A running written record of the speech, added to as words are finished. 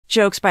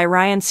Jokes by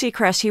Ryan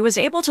Seacrest. He was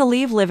able to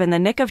live in the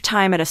nick of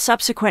time at a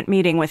subsequent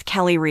meeting with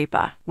Kelly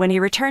Ripa. When he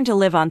returned to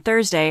live on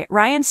Thursday,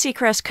 Ryan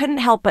Seacrest couldn't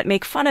help but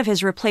make fun of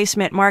his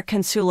replacement Mark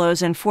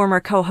Consuelos and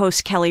former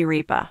co-host Kelly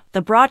Ripa.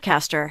 The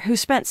broadcaster, who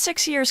spent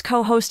 6 years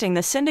co-hosting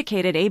the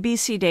syndicated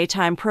ABC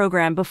daytime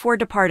program before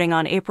departing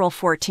on April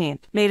 14th,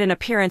 made an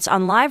appearance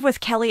on Live with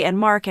Kelly and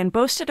Mark and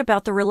boasted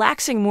about the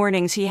relaxing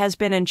mornings he has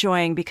been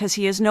enjoying because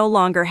he has no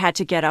longer had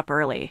to get up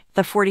early.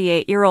 The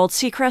 48-year-old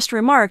Seacrest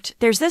remarked,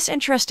 "There's this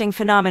interesting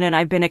phenomenon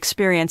I've been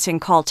experiencing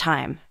called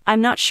time.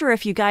 I'm not sure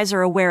if you guys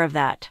are aware of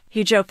that."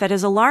 He joked that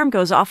his alarm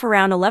goes off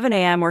around 11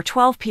 a.m. or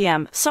 12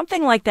 p.m.,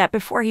 something like that,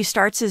 before he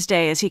starts his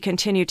day, as he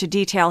continued to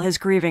detail his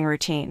grieving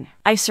routine.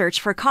 "I search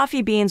for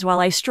coffee beans while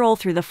I stroll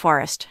through the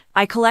forest.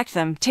 I collect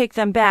them, take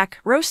them back,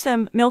 roast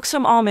them, milk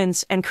some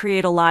almonds, and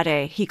create a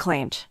latte," he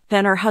claimed.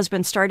 Then her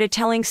husband started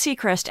telling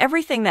Seacrest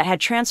everything that had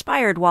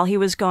transpired while he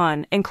was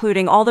gone,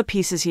 including all the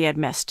pieces he had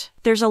missed.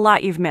 "There's a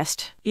lot you've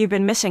missed. You've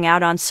been missing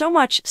out on so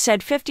much,"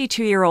 said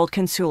 52-year-old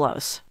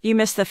Consuelos. "You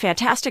missed the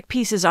fantastic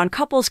pieces on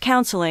couples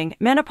counseling,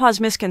 menopause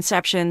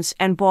misconceptions,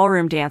 and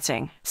ballroom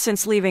dancing."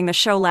 Since leaving the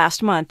show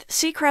last month,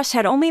 Seacrest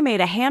had only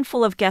made a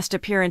handful of guest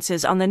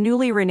appearances on the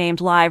newly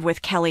renamed Live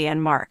with Kelly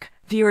and Mark.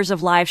 Viewers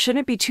of Live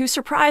shouldn't be too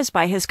surprised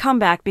by his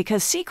comeback,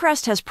 because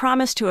Seacrest has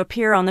promised to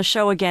appear on the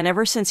show again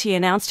ever since he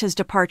announced his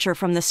departure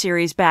from the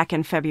series back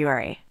in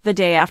February. The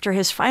day after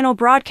his final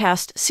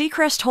broadcast,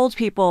 Seacrest told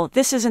people,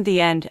 "This isn't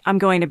the end, I'm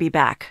going to be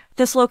back.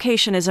 This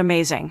location is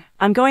amazing.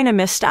 I'm going to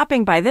miss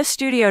stopping by this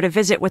studio to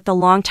visit with the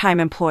longtime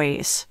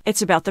employees.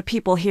 It's about the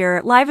people here.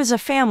 Live is a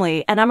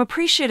family, and I'm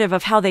appreciative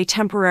of how they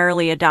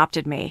temporarily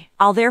adopted me.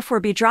 I'll therefore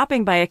be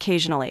dropping by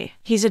occasionally."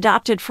 "He's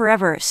adopted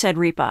forever," said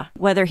Ripa.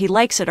 "Whether he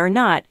likes it or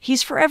not,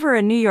 he's forever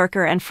a New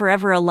Yorker and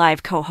forever a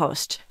Live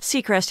co-host."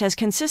 Seacrest has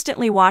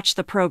consistently watched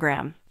the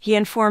program. He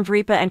informed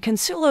Ripa and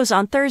Consuelos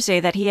on Thursday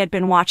that he had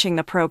been watching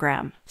the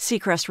program.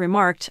 Seacrest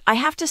remarked, "I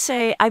have to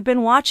say, I've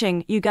been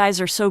watching. You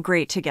guys are so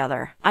great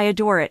together. I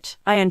adore it.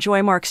 I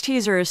enjoy Mark's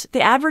teasers,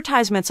 the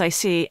advertisements I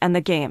see, and the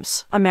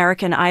games."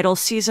 American Idol's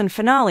season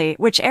finale,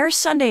 which airs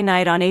Sunday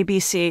night on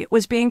ABC,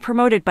 was being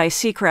promoted by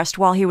Seacrest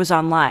while he was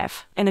on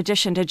Live. In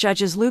addition to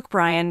judges Luke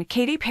Bryan,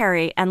 Katy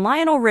Perry, and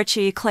Lionel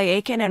Richie, Clay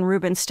Aiken and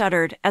Ruben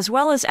Studdard, as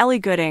well as Ellie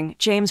Goulding,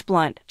 James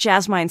Blunt,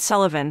 Jasmine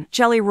Sullivan,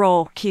 Jelly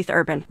Roll, Keith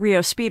Urban,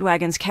 Rio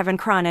Speedwagon's Kevin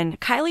Cronin,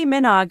 Kylie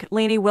Minogue,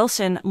 Lainey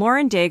Wilson,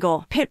 Lauren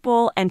Daigle,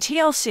 Pitbull, and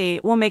TLC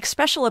will make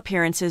special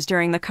appearances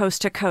during the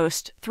Coast to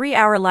Coast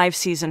 3-hour live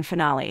season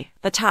finale.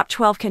 The top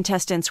 12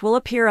 contestants will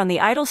appear on the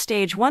Idol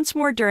stage once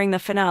more during the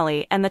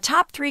finale, and the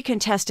top 3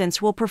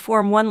 contestants will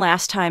perform one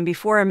last time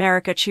before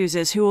America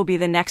chooses who will be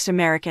the next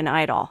American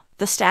Idol.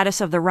 The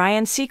status of the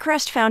Ryan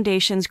Seacrest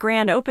Foundation's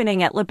grand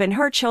opening at Le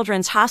Ben-Hur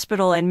Children's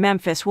Hospital in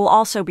Memphis will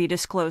also be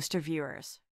disclosed to viewers.